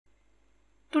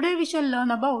Today we shall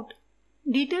learn about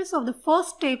details of the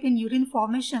first step in urine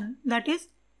formation, that is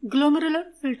glomerular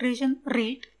filtration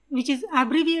rate, which is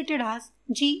abbreviated as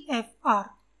GFR.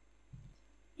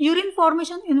 Urine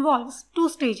formation involves two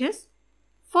stages.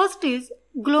 First is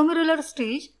glomerular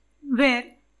stage, where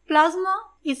plasma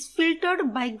is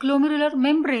filtered by glomerular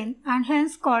membrane and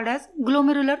hence called as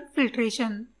glomerular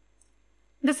filtration.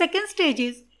 The second stage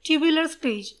is tubular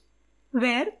stage,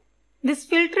 where this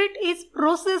filtrate is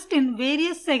processed in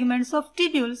various segments of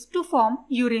tubules to form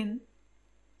urine.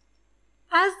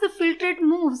 As the filtrate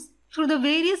moves through the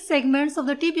various segments of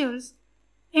the tubules,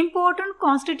 important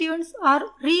constituents are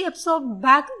reabsorbed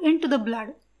back into the blood.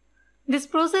 This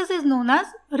process is known as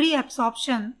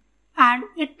reabsorption, and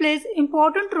it plays an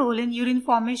important role in urine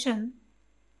formation.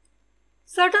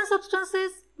 Certain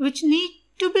substances which need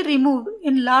to be removed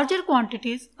in larger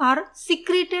quantities are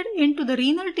secreted into the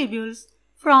renal tubules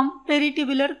from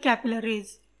peritubular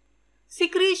capillaries.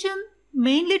 Secretion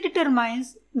mainly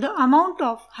determines the amount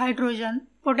of hydrogen,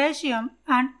 potassium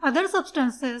and other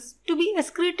substances to be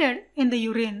excreted in the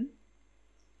urine.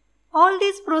 All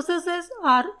these processes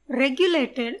are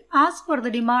regulated as per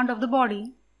the demand of the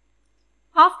body.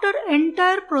 After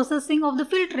entire processing of the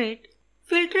filtrate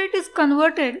is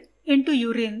converted into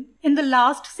urine in the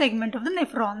last segment of the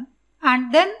nephron,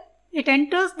 and then it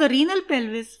enters the renal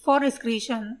pelvis for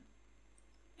excretion.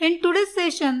 In today's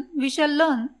session, we shall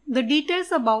learn the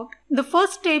details about the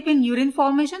first step in urine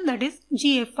formation, that is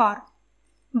GFR.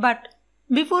 But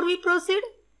before we proceed,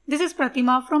 this is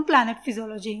Pratima from Planet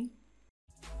Physiology.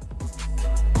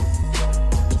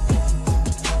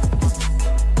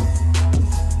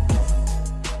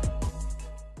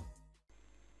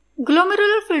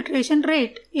 Glomerular filtration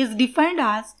rate is defined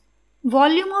as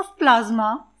volume of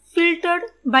plasma filtered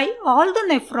by all the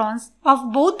nephrons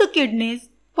of both the kidneys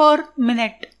per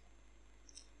minute.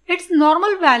 Its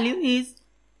normal value is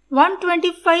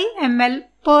 125 ml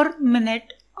per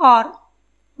minute or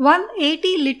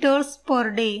 180 liters per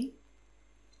day.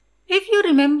 If you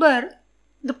remember,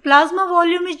 the plasma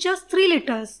volume is just 3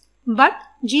 liters, but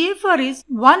GFR is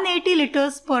 180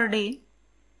 liters per day.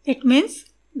 It means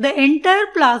the entire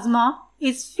plasma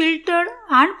is filtered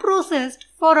and processed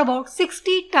for about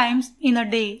 60 times in a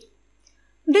day.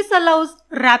 This allows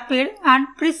rapid and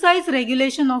precise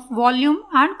regulation of volume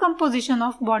and composition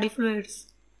of body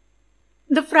fluids.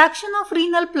 The fraction of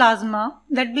renal plasma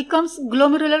that becomes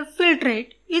glomerular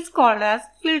filtrate is called as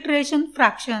filtration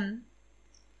fraction.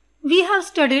 We have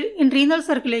studied in renal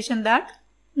circulation that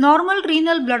normal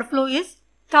renal blood flow is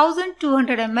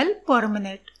 1200 ml per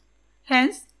minute.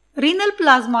 Hence, renal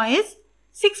plasma is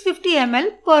 650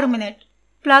 ml per minute,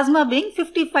 plasma being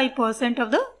 55%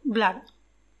 of the blood.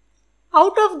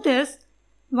 Out of this,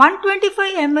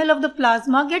 125 ml of the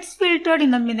plasma gets filtered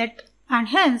in a minute, and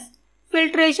hence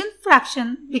filtration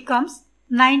fraction becomes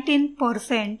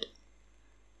 19%.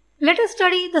 Let us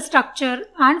study the structure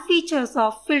and features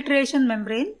of filtration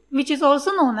membrane, which is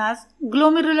also known as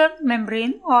glomerular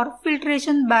membrane or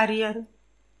filtration barrier.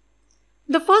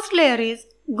 The first layer is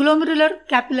glomerular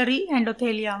capillary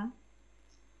endothelium.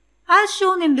 As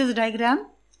shown in this diagram,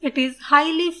 it is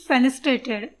highly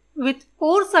fenestrated with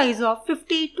pore size of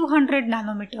 50 to 100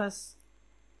 nanometers.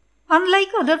 Unlike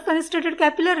other fenestrated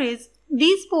capillaries,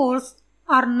 these pores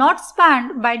are not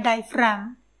spanned by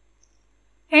diaphragm.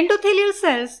 Endothelial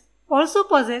cells also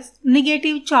possess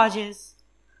negative charges.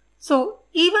 So,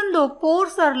 even though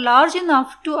pores are large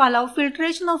enough to allow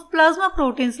filtration of plasma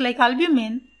proteins like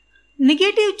albumin,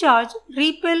 negative charge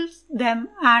repels them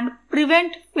and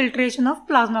prevent filtration of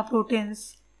plasma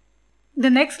proteins. The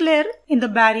next layer in the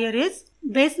barrier is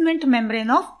basement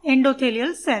membrane of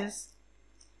endothelial cells.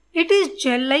 It is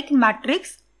gel-like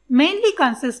matrix mainly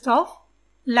consists of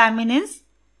laminins,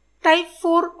 type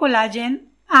 4 collagen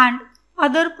and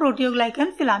other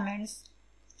proteoglycan filaments.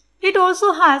 It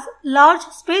also has large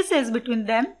spaces between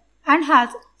them and has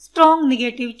strong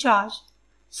negative charge.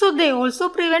 So they also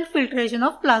prevent filtration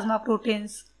of plasma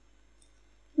proteins.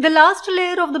 The last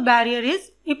layer of the barrier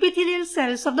is epithelial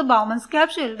cells of the Bowman's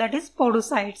capsule, that is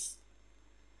podocytes.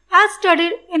 As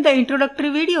studied in the introductory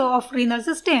video of renal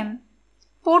system,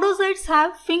 podocytes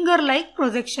have finger-like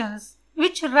projections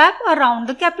which wrap around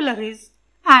the capillaries,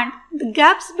 and the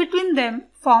gaps between them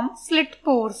form slit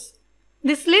pores.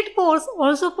 The slit pores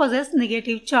also possess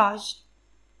negative charge.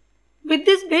 With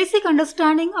this basic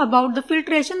understanding about the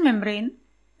filtration membrane,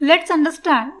 let's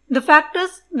understand the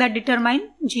factors that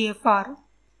determine GFR.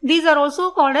 These are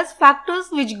also called as factors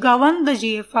which govern the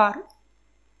GFR.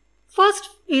 First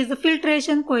is the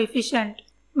filtration coefficient,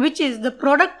 which is the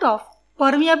product of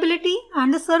permeability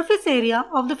and the surface area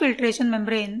of the filtration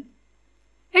membrane.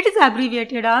 It is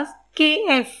abbreviated as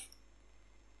Kf.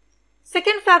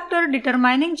 Second factor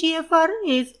determining GFR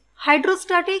is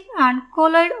hydrostatic and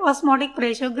colloid osmotic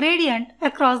pressure gradient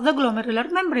across the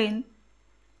glomerular membrane.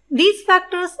 These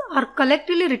factors are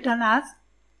collectively written as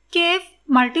Kf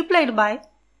multiplied by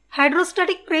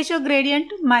hydrostatic pressure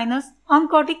gradient minus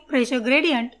oncotic pressure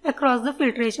gradient across the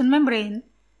filtration membrane,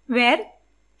 where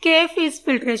Kf is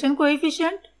filtration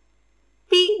coefficient,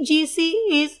 Pgc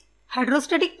is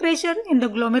hydrostatic pressure in the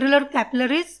glomerular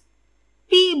capillaries,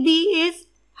 Pb is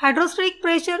hydrostatic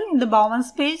pressure in the Bowman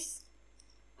space,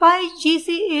 pi Gc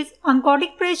is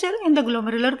oncotic pressure in the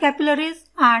glomerular capillaries,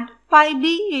 and pi B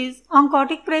is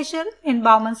oncotic pressure in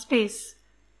Bowman space.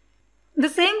 The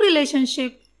same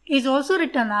relationship is also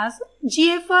written as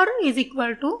GFR is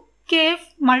equal to Kf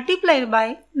multiplied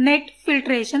by net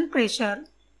filtration pressure.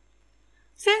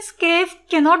 Since Kf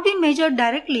cannot be measured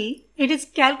directly, it is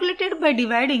calculated by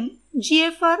dividing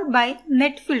GFR by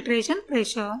net filtration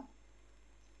pressure.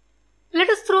 Let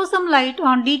us throw some light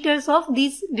on details of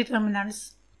these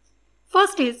determinants.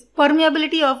 First is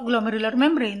permeability of glomerular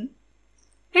membrane.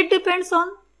 It depends on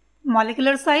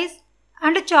molecular size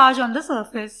and a charge on the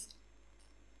surface.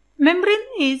 Membrane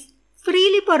is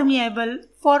freely permeable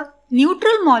for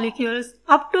neutral molecules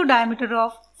up to diameter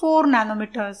of 4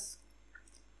 nanometers.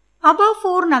 Above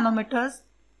 4 nanometers,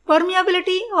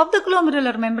 permeability of the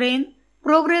glomerular membrane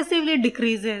progressively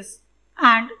decreases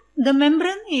and the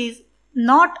membrane is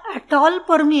not at all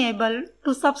permeable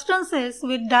to substances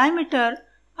with diameter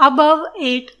above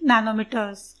 8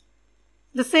 nanometers.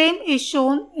 The same is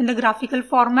shown in the graphical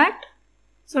format.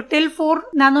 So till 4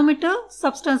 nanometer,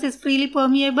 substance is freely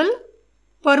permeable.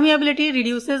 Permeability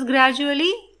reduces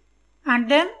gradually,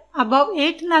 and then above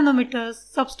 8 nanometers,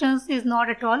 substance is not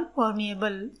at all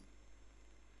permeable.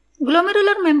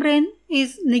 Glomerular membrane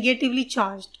is negatively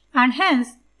charged and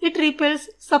hence it repels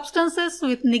substances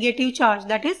with negative charge,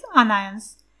 that is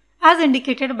anions, as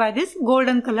indicated by this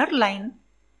golden color line.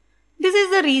 This is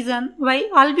the reason why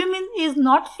albumin is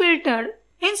not filtered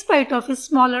in spite of its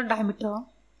smaller diameter.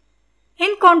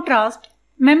 In contrast,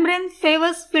 membrane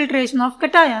favors filtration of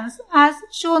cations as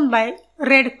shown by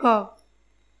red curve.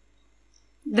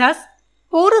 Thus,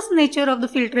 porous nature of the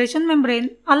filtration membrane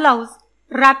allows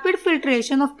rapid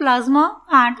filtration of plasma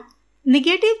and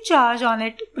negative charge on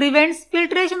it prevents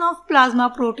filtration of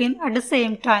plasma protein at the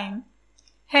same time.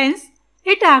 Hence,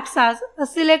 it acts as a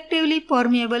selectively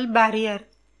permeable barrier.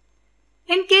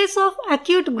 In case of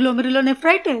acute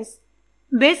glomerulonephritis,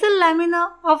 basal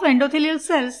lamina of endothelial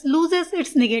cells loses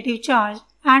its negative charge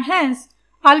and hence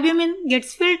albumin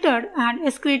gets filtered and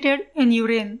excreted in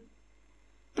urine.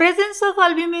 Presence of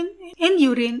albumin in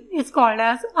urine is called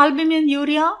as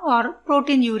albuminuria or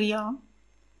proteinuria.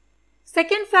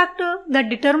 Second factor that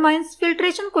determines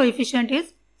filtration coefficient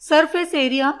is surface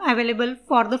area available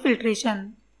for the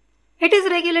filtration. It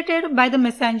is regulated by the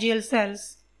mesangial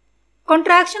cells.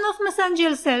 Contraction of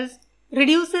mesangial cells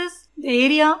reduces the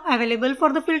area available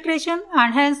for the filtration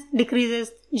and hence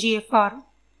decreases GFR.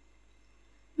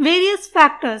 Various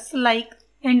factors like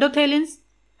endothelins,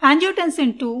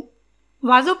 angiotensin II,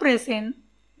 vasopressin,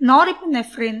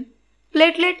 norepinephrine,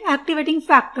 platelet activating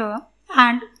factor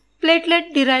and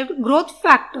platelet-derived growth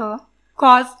factor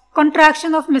cause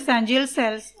contraction of mesangial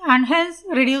cells and hence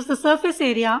reduce the surface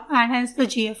area and hence the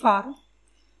GFR.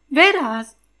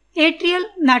 Whereas atrial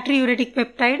natriuretic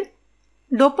peptide,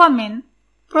 dopamine,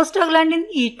 prostaglandin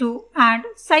E2 and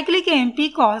cyclic AMP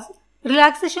cause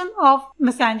relaxation of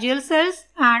mesangial cells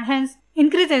and hence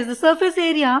increases the surface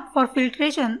area for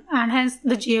filtration and hence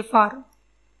the GFR.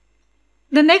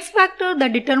 The next factor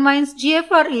that determines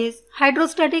GFR is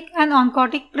hydrostatic and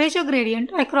oncotic pressure gradient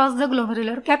across the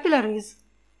glomerular capillaries.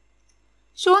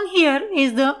 Shown here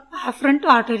is the afferent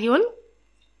arteriole,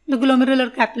 the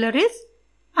glomerular capillaries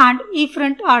and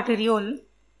efferent arteriole.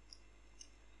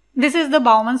 This is the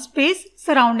Bowman space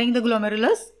surrounding the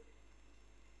glomerulus.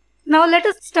 Now let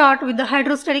us start with the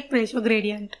hydrostatic pressure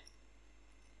gradient.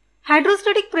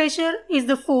 Hydrostatic pressure is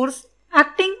the force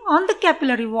acting on the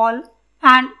capillary wall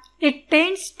and it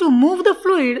tends to move the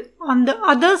fluid on the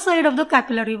other side of the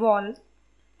capillary wall.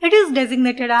 It is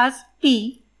designated as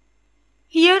P.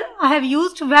 Here I have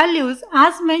used values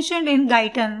as mentioned in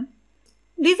Guyton.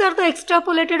 These are the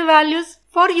extrapolated values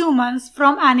for humans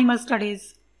from animal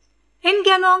studies. In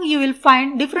Ganong you will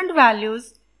find different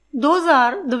values. Those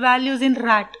are the values in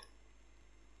rat.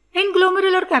 In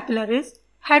glomerular capillaries,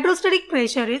 hydrostatic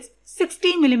pressure is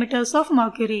 60 mm of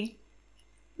mercury.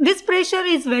 This pressure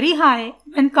is very high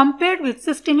when compared with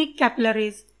systemic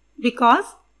capillaries because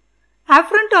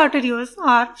afferent arterioles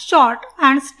are short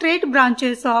and straight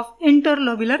branches of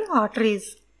interlobular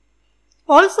arteries.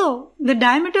 Also, the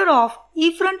diameter of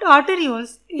efferent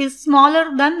arterioles is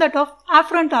smaller than that of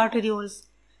afferent arterioles.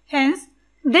 Hence,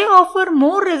 they offer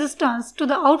more resistance to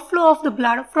the outflow of the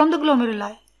blood from the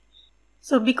glomeruli.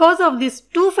 So, because of these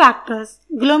two factors,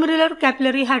 glomerular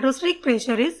capillary hydrostatic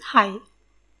pressure is high.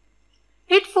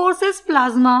 It forces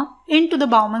plasma into the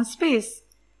Bowman space.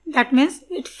 That means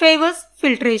it favors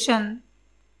filtration.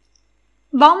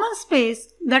 Bowman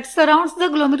space that surrounds the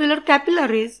glomerular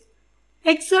capillaries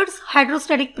exerts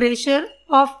hydrostatic pressure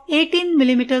of 18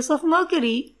 mm of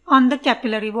mercury on the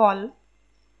capillary wall.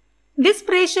 This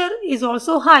pressure is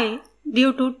also high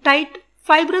due to tight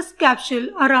fibrous capsule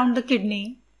around the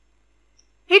kidney.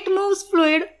 It moves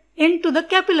fluid into the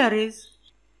capillaries.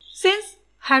 Since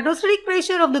hydrostatic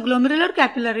pressure of the glomerular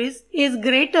capillaries is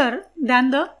greater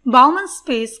than the Bowman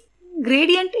space,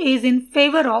 gradient is in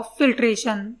favor of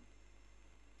filtration.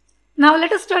 Now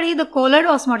let us study the colloid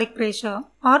osmotic pressure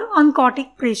or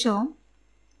oncotic pressure.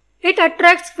 It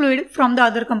attracts fluid from the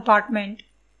other compartment.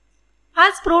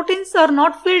 As proteins are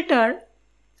not filtered,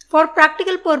 for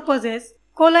practical purposes,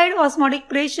 colloid osmotic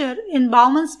pressure in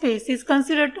Bowman space is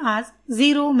considered as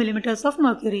 0 mm of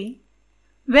mercury,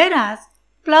 whereas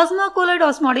plasma colloid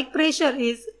osmotic pressure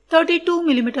is 32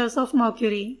 mm of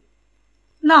mercury.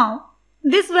 Now,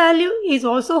 this value is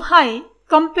also high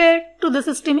compared to the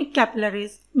systemic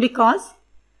capillaries because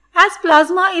as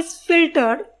plasma is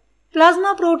filtered,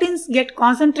 plasma proteins get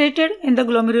concentrated in the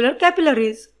glomerular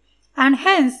capillaries and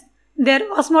hence their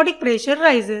osmotic pressure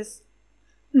rises.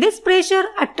 This pressure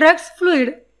attracts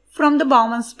fluid from the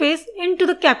Bowman space into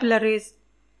the capillaries,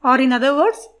 or in other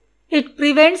words, it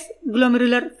prevents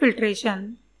glomerular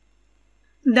filtration.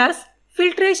 Thus,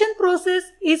 filtration process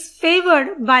is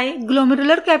favored by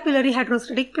glomerular capillary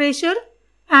hydrostatic pressure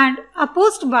and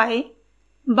opposed by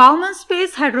Bowman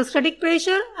space hydrostatic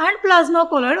pressure and plasma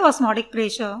colloid osmotic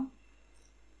pressure.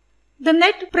 The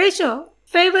net pressure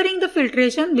favoring the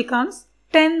filtration becomes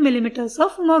 10 mm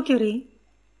of mercury.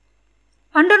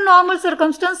 Under normal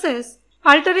circumstances,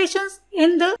 alterations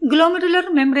in the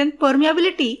glomerular membrane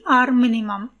permeability are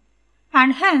minimum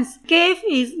and hence Kf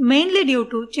is mainly due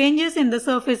to changes in the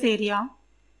surface area.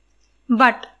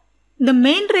 But the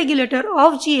main regulator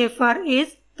of GFR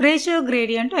is pressure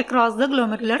gradient across the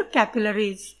glomerular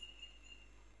capillaries.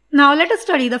 Now let us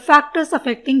study the factors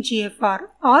affecting GFR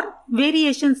or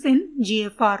variations in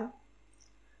GFR.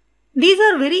 These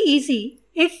are very easy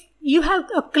if you have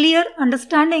a clear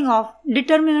understanding of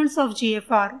determinants of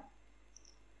GFR.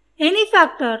 Any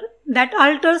factor that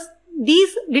alters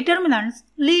these determinants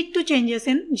lead to changes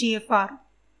in GFR.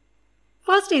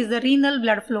 First is the renal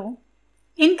blood flow.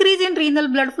 Increase in renal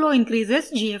blood flow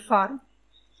increases GFR.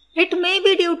 It may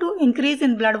be due to increase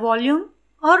in blood volume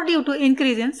or due to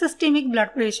increase in systemic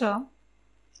blood pressure.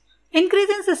 Increase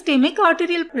in systemic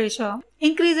arterial pressure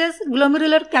increases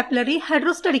glomerular capillary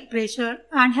hydrostatic pressure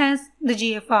and hence the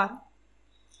GFR.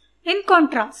 In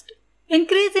contrast,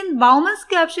 increase in Bowman's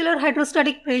capsular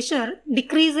hydrostatic pressure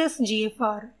decreases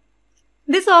GFR.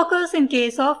 This occurs in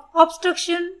case of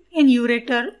obstruction in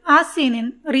ureter as seen in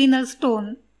renal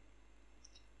stone.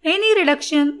 Any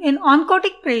reduction in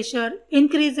oncotic pressure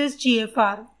increases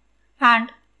GFR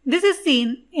and this is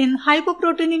seen in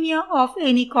hypoproteinemia of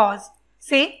any cause,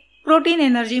 say protein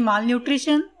energy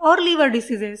malnutrition or liver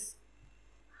diseases.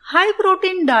 High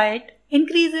protein diet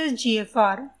increases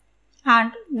GFR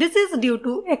and this is due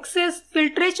to excess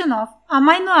filtration of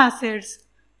amino acids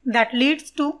that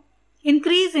leads to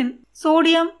increase in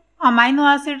sodium amino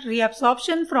acid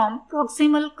reabsorption from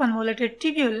proximal convoluted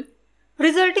tubule,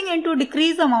 resulting into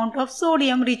decreased amount of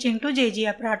sodium reaching to JG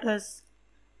apparatus.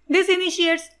 This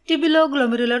initiates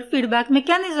tubuloglomerular feedback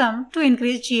mechanism to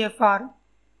increase GFR.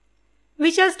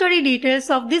 We shall study details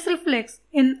of this reflex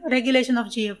in regulation of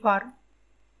GFR.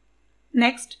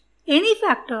 Next, any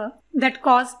factor that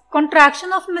causes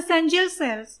contraction of mesangial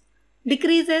cells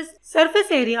decreases surface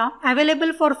area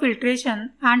available for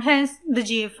filtration and hence the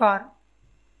GFR.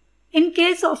 In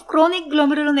case of chronic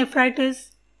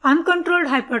glomerulonephritis, uncontrolled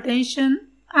hypertension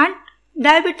and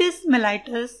diabetes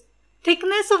mellitus,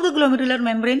 thickness of the glomerular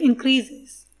membrane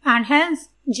increases and hence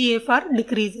GFR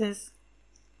decreases.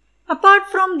 Apart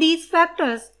from these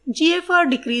factors, GFR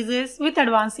decreases with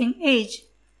advancing age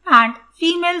and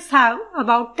females have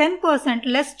about 10%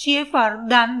 less GFR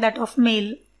than that of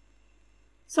male.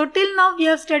 So till now we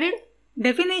have studied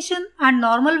definition and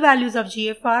normal values of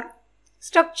GFR,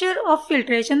 structure of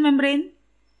filtration membrane,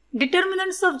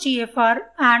 determinants of GFR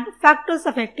and factors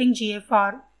affecting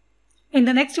GFR. In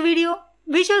the next video,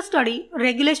 we shall study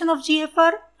regulation of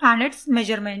GFR and its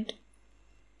measurement.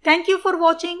 Thank you for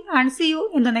watching and see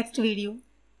you in the next video.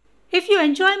 If you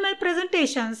enjoy my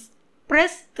presentations,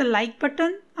 press the like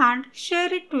button and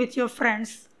share it with your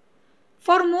friends.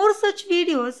 For more such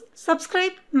videos,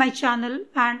 subscribe my channel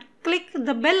and click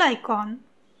the bell icon.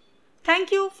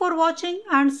 Thank you for watching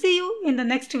and see you in the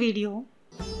next video.